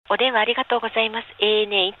お電話ありがとうございます。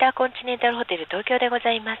ANA インターコンチネンタルホテル東京でご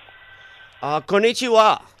ざいます。こんにち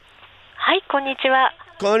は。はい、こんにちは。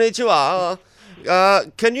こんにちは。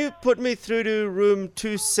Can you put me through to room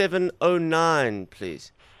 2709,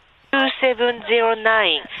 please?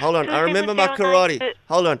 2709. Hold on, I remember my karate.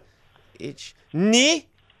 Hold on. Ni?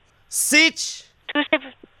 Sich?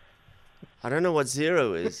 27. I don't know what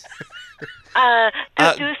zero is.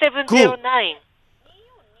 2709.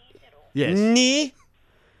 Yes. Ni?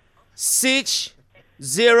 Sich?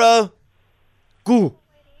 Zero? Gu?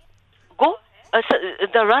 Go? So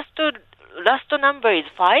the last number is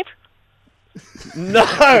 5? No!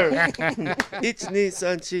 1, 2, 3,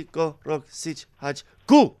 4, 5, 6, 7,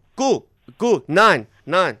 8, 9.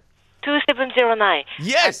 9. 2709.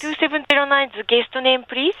 Yes! 2709's guest name,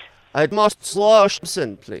 please?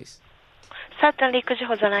 Slauson, please. Certainly, could you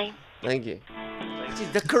hold the line? Thank you. Gee,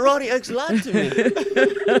 the karate oaks lied to me.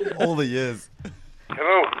 All the years.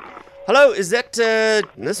 Hello. Hello, is that,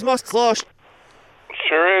 this must Slosh?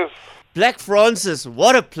 Sure is. Black Francis,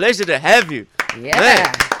 what a pleasure to have you. Yeah.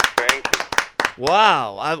 Man, Thank you.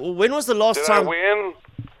 wow. When was the last Did time? I win?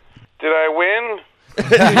 Did I win?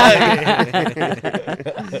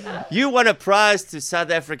 You won a prize to South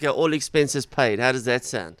Africa, all expenses paid. How does that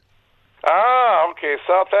sound? Ah, okay,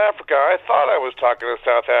 South Africa. I thought I was talking to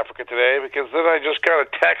South Africa today because then I just got a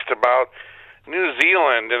text about New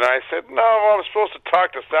Zealand, and I said, no, I'm supposed to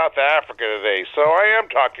talk to South Africa today, so I am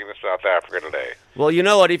talking to South Africa today. Well, you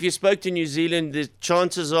know what? If you spoke to New Zealand, the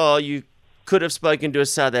chances are you could have spoken to a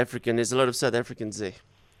South African. There's a lot of South Africans there.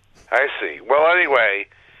 I see. Well, anyway,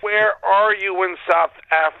 where are you in South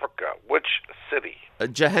Africa? Which city?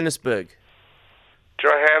 Johannesburg.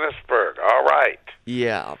 Johannesburg. All right.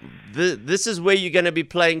 Yeah. This is where you're going to be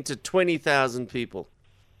playing to 20,000 people.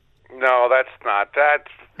 No, that's not.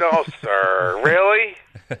 No, sir. Really?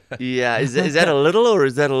 Yeah. Is that a little or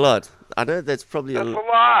is that a lot? I know that's probably That's a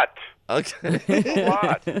lot. Okay. A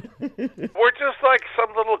lot. We're just like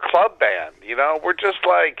some little club band, you know? We're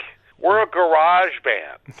a garage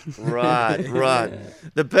band. Right.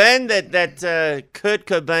 The band that Kurt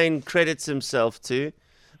Cobain credits himself to,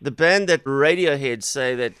 the band that Radiohead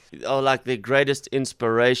say that are like their greatest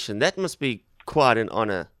inspiration, that must be quite an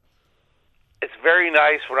honor. It's very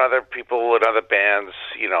nice when other people and other bands,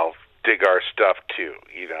 dig our stuff too,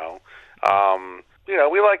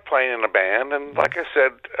 we like playing in a band, and like I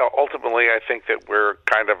said, ultimately I think that we're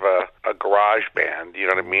kind of a garage band, you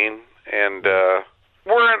know what I mean? And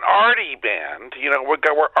we're an arty band,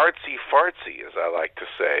 we're artsy-fartsy, as I like to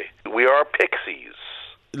say. We are Pixies.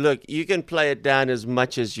 Look, you can play it down as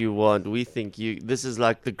much as you want. We think this is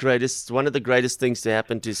like one of the greatest things to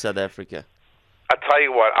happen to South Africa. I'll tell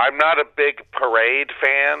you what, I'm not a big parade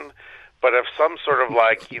fan, but if some sort of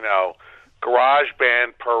garage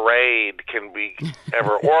band parade can be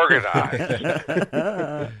ever organized,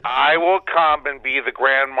 I will come and be the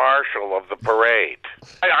grand marshal of the parade.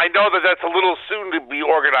 I know that that's a little soon to be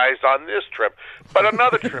organized on this trip, but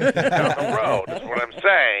another trip down the road is what I'm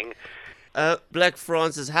saying. Black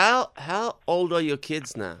Francis, how old are your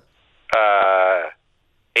kids now?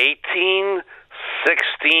 18,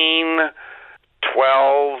 16,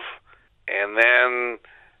 12, and then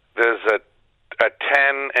there's a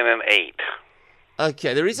 10 and an 8.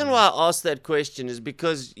 Okay, the reason why I asked that question is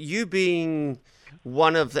because you being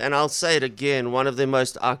one of and I'll say it again, one of the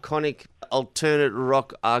most iconic alternate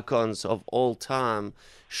rock icons of all time,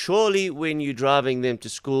 surely when you're driving them to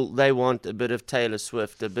school, they want a bit of Taylor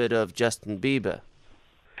Swift, a bit of Justin Bieber.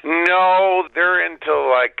 No, they're into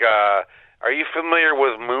are you familiar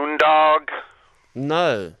with Moondog?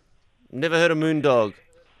 No, never heard of Moondog.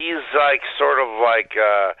 He's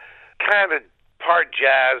kind of part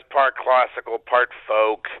jazz, part classical, part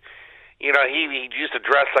folk. He used to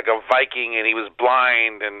dress like a Viking, and he was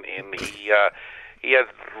blind, and he had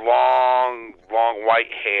long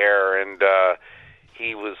white hair, and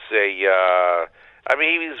he was he's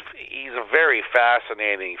a very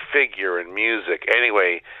fascinating figure in music.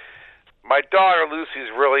 Anyway, my daughter Lucy's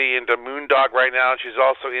really into Moondog right now, and she's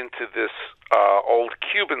also into this old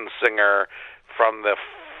Cuban singer from the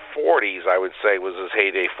 40s, I would say, was his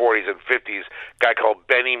heyday, 40s and 50s, guy called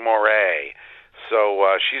Benny Moré.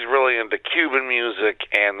 So she's really into Cuban music,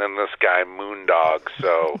 and then this guy Moondog.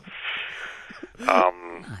 So,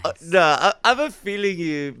 no, I have a feeling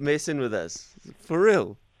you're messing with us, for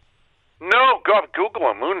real. No, go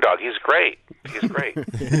Google him, Moondog. He's great. He's great.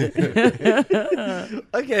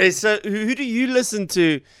 Okay, so who do you listen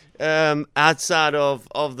to outside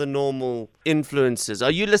of the normal influences?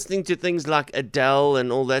 Are you listening to things like Adele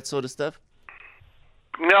and all that sort of stuff?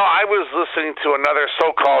 No, I was listening to another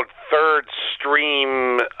so-called third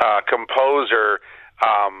stream composer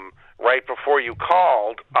right before you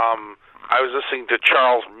called, I was listening to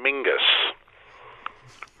Charles Mingus.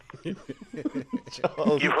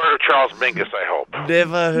 You've heard of Charles Mingus, I hope.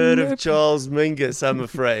 Never heard of Charles Mingus, I'm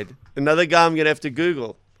afraid. Another guy I'm going to have to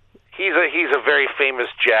Google. He's a very famous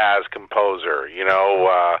jazz composer,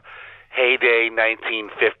 heyday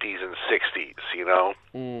 1950s and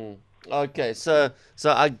 60s, Okay, so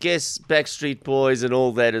I guess Backstreet Boys and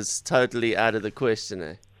all that is totally out of the question,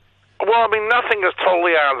 eh? Well, I mean, nothing is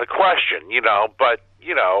totally out of the question, but,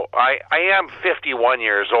 I am 51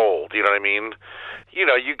 years old, you know what I mean?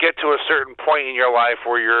 You get to a certain point in your life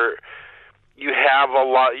where you have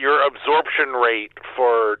your absorption rate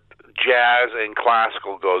for jazz and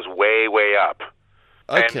classical goes way, way up.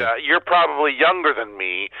 Okay. And you're probably younger than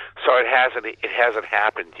me, so it hasn't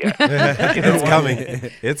happened yet. It's coming.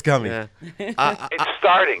 It's coming. Yeah. It's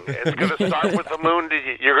starting. It's going to start with the moon.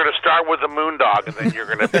 You're going to start with the moon dog, and then you're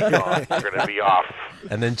going to be on. You're going to be off.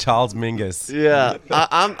 And then Charles Mingus. Yeah,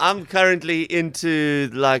 I'm currently into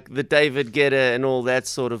like the David Guetta and all that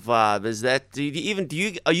sort of vibe. Is that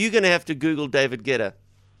are you going to have to Google David Guetta?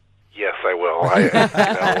 Yes, I will.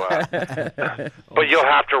 But you'll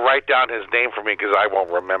have to write down his name for me because I won't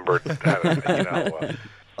remember.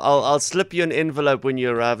 I'll slip you an envelope when you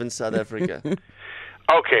arrive in South Africa.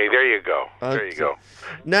 Okay, there you go. Okay. There you go.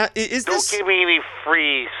 Now, is Don't this? give me any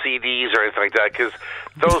free CDs or anything like that, because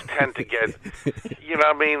those tend to get, what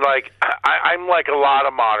I mean? Like, I'm like a lot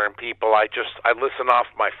of modern people. I listen off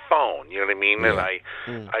my phone, you know what I mean? And I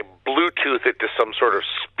Bluetooth it to some sort of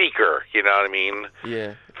speaker, you know what I mean?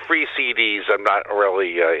 Yeah. Free CDs I'm not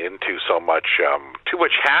really into so much. Too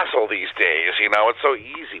much hassle these days, It's so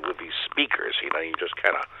easy with these speakers, you just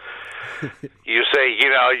kind of, you just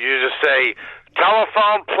say,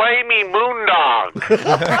 telephone, play me Moondog.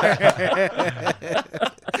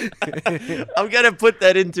 I'm going to put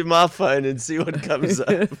that into my phone and see what comes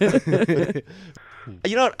up.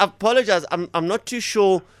 I apologize. I'm not too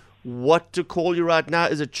sure what to call you right now.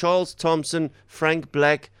 Is it Charles Thompson, Frank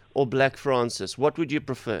Black, or Black Francis? What would you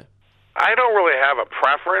prefer? I don't really have a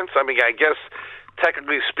preference. I mean, I guess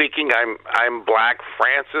technically speaking, I'm Black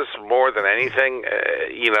Francis more than anything.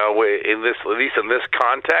 In this, at least in this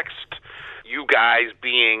context. You guys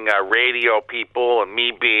being radio people and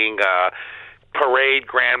me being a parade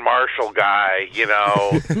grand marshal guy,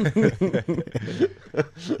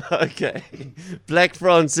 Okay. Black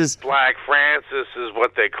Francis. Black Francis is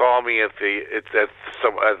what they call me at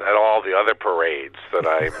all the other parades that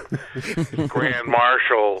I'm grand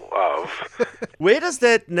marshal of. Where does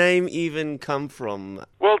that name even come from?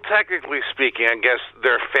 Well, technically speaking, I guess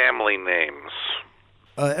they're family names.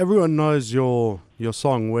 Everyone knows your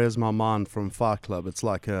song "Where's My Mind" from Fight Club. It's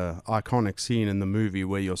like a iconic scene in the movie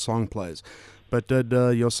where your song plays. But did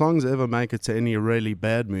your songs ever make it to any really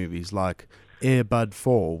bad movies like Air Bud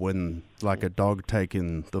 4, when like a dog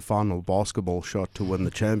taking the final basketball shot to win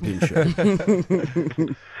the championship?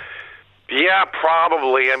 Yeah,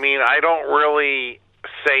 probably. I mean, I don't really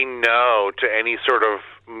say no to any sort of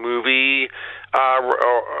movie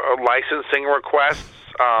or licensing requests.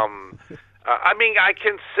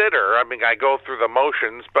 I go through the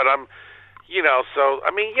motions, but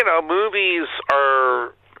movies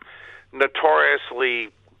are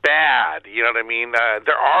notoriously bad, you know what I mean?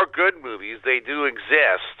 There are good movies, they do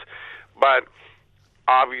exist, but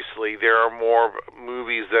obviously there are more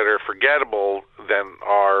movies that are forgettable than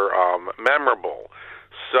are memorable.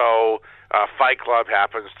 So Fight Club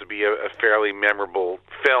happens to be a fairly memorable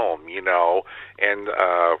film, and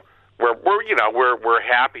we're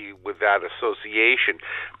happy with that association.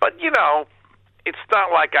 But it's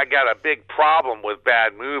not like I got a big problem with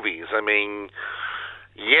bad movies. I mean,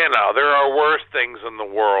 there are worse things in the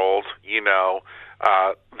world,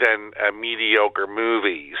 than a mediocre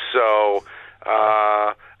movie. So,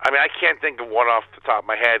 I can't think of one off the top of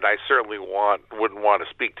my head. I certainly wouldn't want to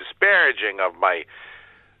speak disparaging of my,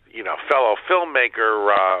 fellow filmmaker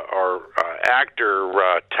or actor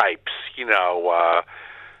types.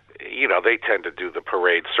 They tend to do the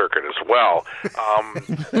parade circuit as well. And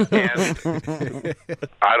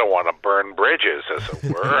I don't want to burn bridges, as it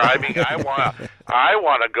were. I mean, I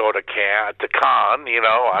want to go to Cannes.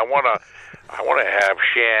 I want to have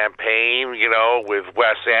champagne, with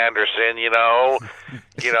Wes Anderson, in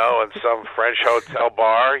some French hotel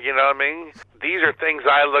bar. You know what I mean? These are things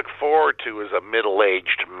I look forward to as a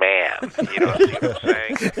middle-aged man. You know what I'm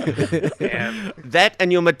saying? And that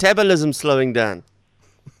and your metabolism slowing down.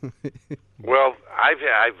 Well, I've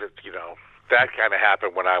that kind of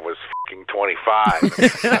happened when I was fucking 25.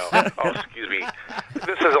 Oh, excuse me.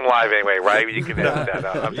 This isn't live anyway, right? You can edit that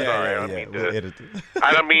out. I'm sorry.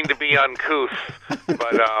 I don't mean to be uncouth,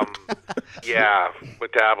 but yeah,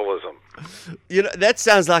 metabolism. You know, that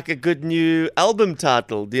sounds like a good new album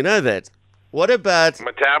title. Do you know that? What about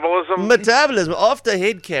Metabolism? Metabolism? After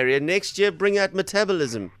Head Carrier, next year bring out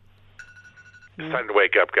Metabolism. It's time to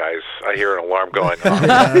wake up, guys. I hear an alarm going off.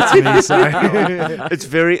 That's me, sorry. It's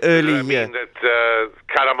very early I here. mean that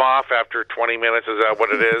cut them off after 20 minutes. Is that what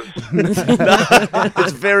it is?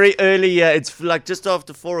 It's very early here. It's like just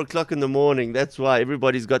after 4 o'clock in the morning. That's why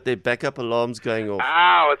everybody's got their backup alarms going off.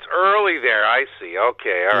 Oh, it's early there. I see.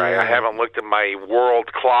 Okay, all right. Yeah. I haven't looked at my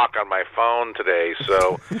world clock on my phone today,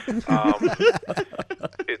 so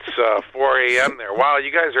it's 4 a.m. there. Wow, you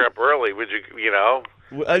guys are up early. Would you know?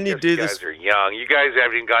 We only do You this. guys are young. You guys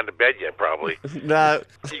haven't even gone to bed yet, probably. No,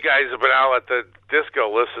 You guys have been out at the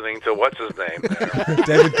disco listening to what's his name there.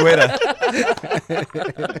 David Guetta.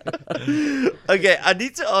 okay. I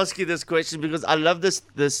need to ask you this question because I love this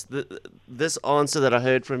answer that I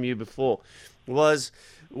heard from you before. Was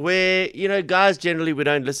where guys generally we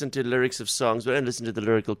don't listen to lyrics of songs. We don't listen to the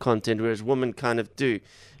lyrical content, whereas women kind of do.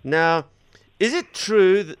 Now, is it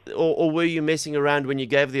true, or were you messing around when you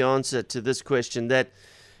gave the answer to this question, that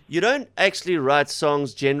you don't actually write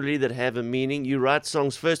songs generally that have a meaning? You write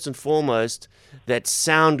songs first and foremost that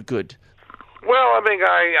sound good. Well, I mean,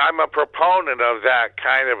 I'm a proponent of that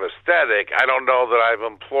kind of aesthetic. I don't know that I've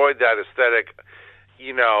employed that aesthetic,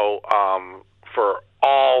 for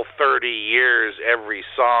all 30 years, every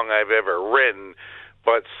song I've ever written,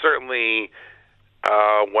 but certainly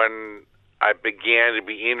when I began to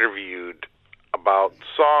be interviewed about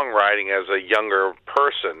songwriting as a younger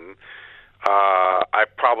person, I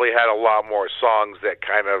probably had a lot more songs that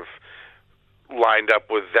kind of lined up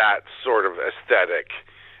with that sort of aesthetic.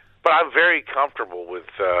 But I'm very comfortable with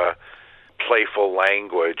playful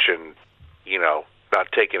language and, not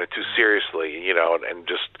taking it too seriously, and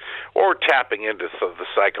just, or tapping into the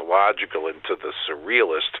psychological, into the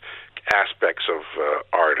surrealist aspects of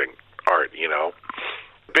art.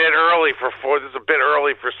 Bit early it's a bit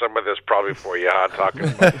early for some of this probably for you, huh? Talking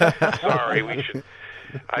about, sorry,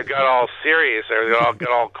 I got all serious, I got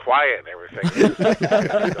all quiet and everything.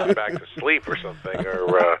 Go back to sleep or something,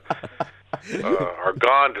 or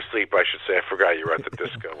gone to sleep, I should say. I forgot you were at the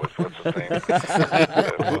disco. What's his name? Is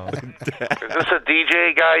this a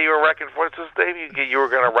DJ guy you were wrecking for? What's his name? You were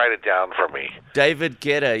going to write it down for me. David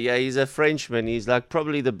Guetta. Yeah, he's a Frenchman. He's like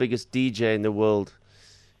probably the biggest DJ in the world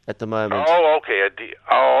at the moment. Oh, okay.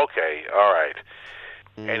 Okay. All right.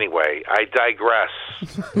 Anyway, I digress.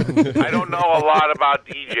 I don't know a lot about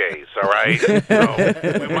DJs, all right?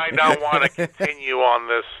 So we might not want to continue on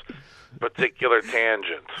this particular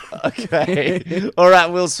tangent. Okay. All right,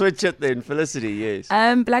 we'll switch it then. Felicity, yes.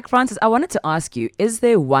 Black Francis, I wanted to ask you, is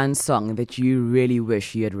there one song that you really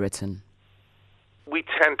wish you had written? We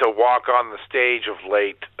tend to walk on the stage of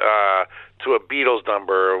late to a Beatles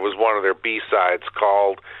number. It was one of their B-sides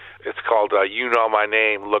called You Know My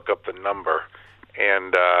Name, Look Up the Number.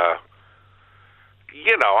 And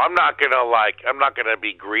I'm not gonna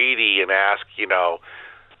be greedy and ask, to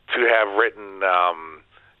have written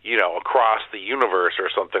Across the Universe or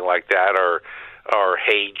something like that, or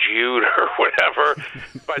Hey Jude or whatever.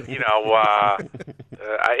 But it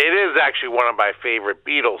is actually one of my favorite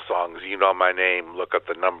Beatles songs. You Know My Name, Look Up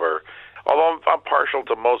the Number. Although I'm partial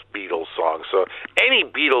to most Beatles songs, so any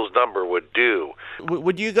Beatles number would do.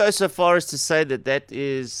 Would you go so far as to say that that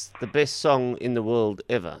is the best song in the world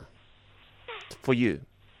ever for you?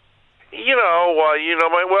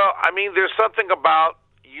 There's something about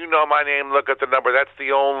You Know My Name, Look at the Number. That's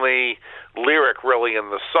the only lyric really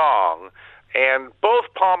in the song. And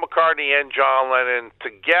both Paul McCartney and John Lennon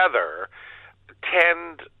together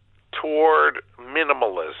tend toward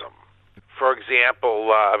minimalism. For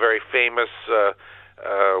example, a very famous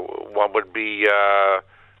one would be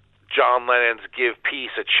John Lennon's "Give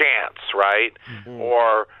Peace a Chance," right? Mm-hmm.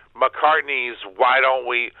 Or McCartney's "Why Don't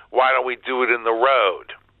We Do It in the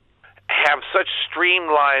Road?" Have such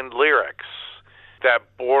streamlined lyrics that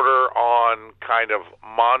border on kind of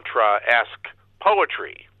mantra-esque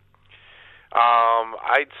poetry.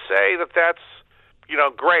 I'd say that's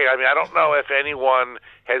great. I mean, I don't know if anyone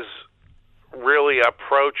has really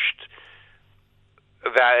approached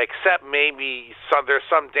that, except maybe there's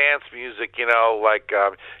some dance music, like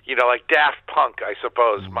Daft Punk, I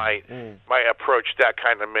suppose, might approach that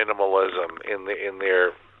kind of minimalism in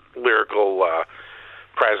their lyrical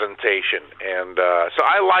presentation, and so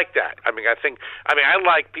I like that. I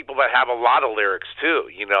like people that have a lot of lyrics too.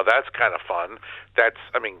 That's kind of fun.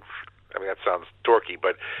 I mean, that sounds dorky,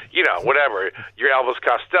 but, you know, whatever. Your Elvis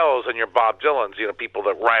Costellos and your Bob Dylans, you know, people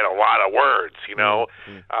that write a lot of words, you know.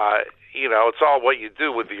 You know, it's all what you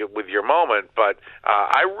do with your moment, but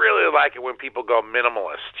I really like it when people go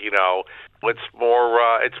minimalist, you know. It's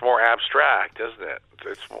more abstract, isn't it?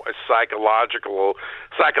 It's psychologically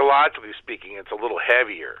speaking, it's a little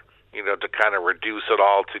heavier, you know, to kind of reduce it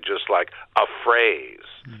all to just like a phrase,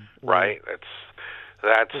 right?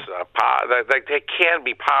 That can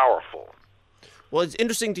be powerful. Well, it's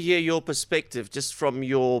interesting to hear your perspective just from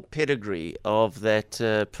your pedigree of that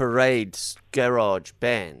Parade garage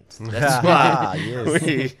band. That's why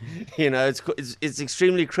yes. you know, it's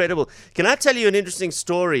extremely credible. Can I tell you an interesting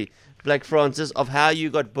story, Black Francis, of how you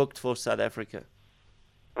got booked for South Africa?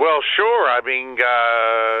 Well, sure. I mean,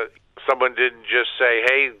 someone didn't just say,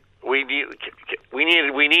 "Hey, we need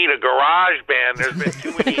a garage band. There's been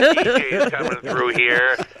too many DJs coming through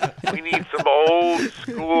here. We need some old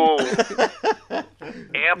school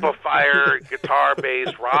amplifier,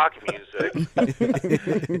 guitar-based rock music.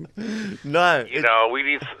 No. You know, we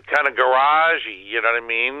need kind of garagey. You know what I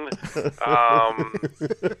mean?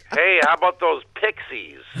 Hey, how about those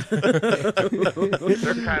Pixies?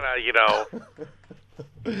 They're kind of, you know."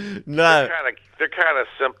 No. They're kind of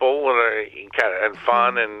simple and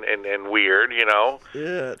fun and weird, you know.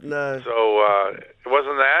 Yeah, no. So it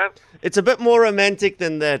wasn't that. It's a bit more romantic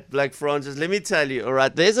than that, Black Francis. Let me tell you. All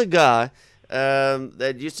right, there's a guy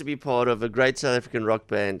that used to be part of a great South African rock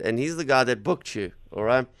band, and he's the guy that booked you. All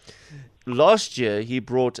right. Last year, he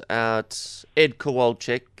brought out Ed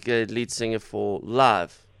Kowalczyk, lead singer for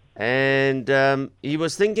Live. And he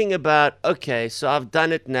was thinking about, okay, so I've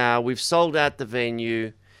done it now. We've sold out the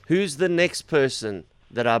venue. Who's the next person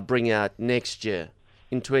that I bring out next year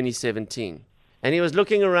in 2017? And he was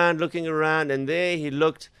looking around, and there he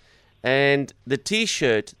looked, and the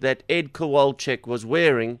T-shirt that Ed Kowalczyk was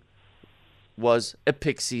wearing was a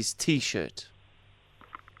Pixies T-shirt.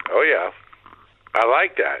 Oh, yeah. I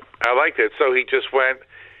like that. So he just went,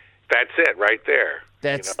 that's it right there.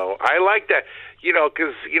 That's... You know, I like that. You know,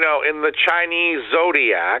 because, you know, in the Chinese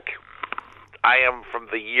zodiac, I am from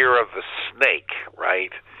the year of the snake,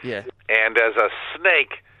 right? Yeah. And as a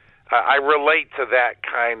snake, I relate to that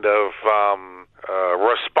kind of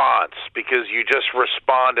response because you just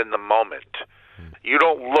respond in the moment. You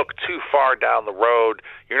don't look too far down the road.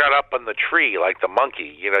 You're not up in the tree like the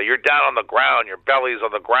monkey. You know, you're down on the ground. Your belly's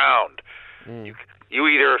on the ground. You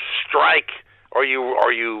either strike or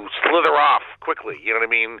you slither off quickly. You know what I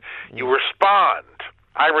mean? You respond.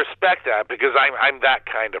 I respect that because I'm that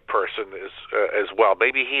kind of person as well.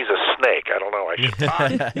 Maybe he's a snake. I don't know. I should talk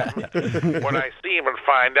to him when I see him and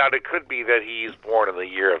find out. It could be that he's born in the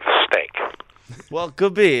year of the snake. Well,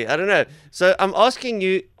 could be. I don't know. So I'm asking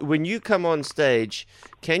you, when you come on stage,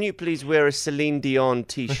 can you please wear a Celine Dion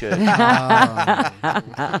T-shirt?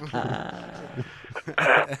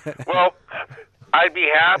 Well, I'd be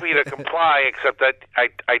happy to comply, except that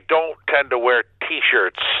I don't tend to wear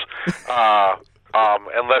T-shirts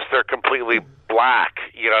unless they're completely black.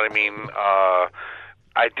 You know what I mean?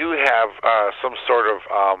 I do have some sort of...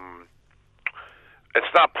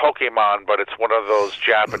 it's not Pokemon, but it's one of those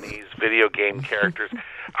Japanese video game characters.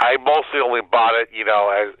 I mostly only bought it, you know,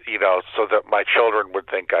 as you know, so that my children would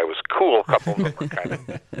think I was cool. A couple of them were kind of...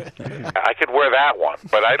 I could wear that one,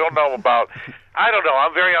 but I don't know about... I don't know.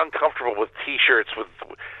 I'm very uncomfortable with T-shirts.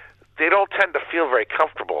 They don't tend to feel very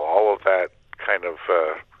comfortable. All of that kind of...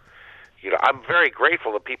 you know, I'm very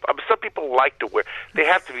grateful to people. Some people like to wear... They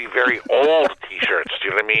have to be very old T-shirts. Do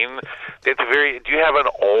you know what I mean? They have to do you have an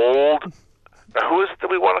old... Who is it that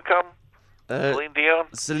we want to come? Celine Dion?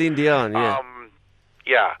 Celine Dion, yeah.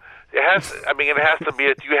 Yeah. It has to be...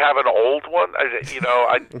 Do you have an old one? You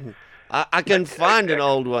know, I can find an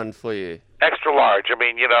old one for you. Extra large. I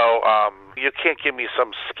mean, you know, you can't give me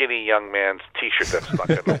some skinny young man's T-shirt that's not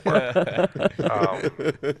going to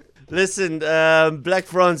work. Listen, Black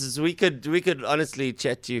Francis, we could honestly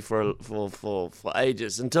chat to you for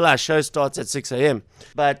ages until our show starts at 6 a.m.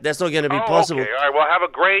 But that's not going to be possible. Okay. All right. Well, have a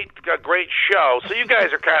great show. So you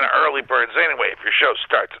guys are kind of early birds anyway. If your show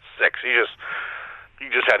starts at 6, you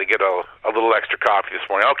just had to get a little extra coffee this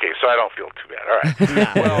morning. Okay, so I don't feel too bad. All right.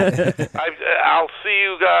 Well, I'll see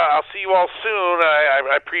you. I'll see you all soon.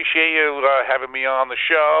 I appreciate you having me on the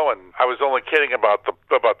show, and I was only kidding about the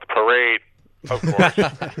parade. Of course.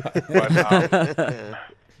 But,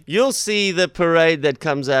 you'll see the parade that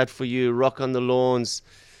comes out for you, Rock on the Lawns,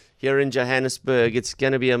 here in Johannesburg. It's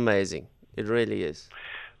going to be amazing. It really is.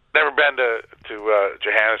 Never been to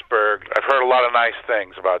Johannesburg. I've heard a lot of nice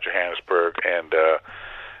things about Johannesburg, and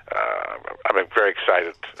I'm very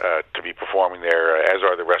excited to be performing there, as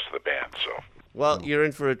are the rest of the band. So Well, you're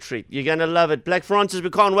in for a treat. You're going to love it. Black Francis, we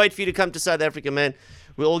can't wait for you to come to South Africa, man.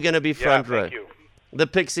 We're all going to be front row. Thank you. The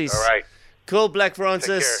Pixies. All right. Cool, Black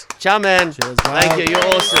Francis. Take Ciao, man. Cheers, Thank mate. you. You're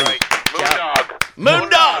awesome. All right.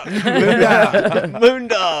 Moondog. Moondog.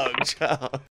 Moondog. Ciao.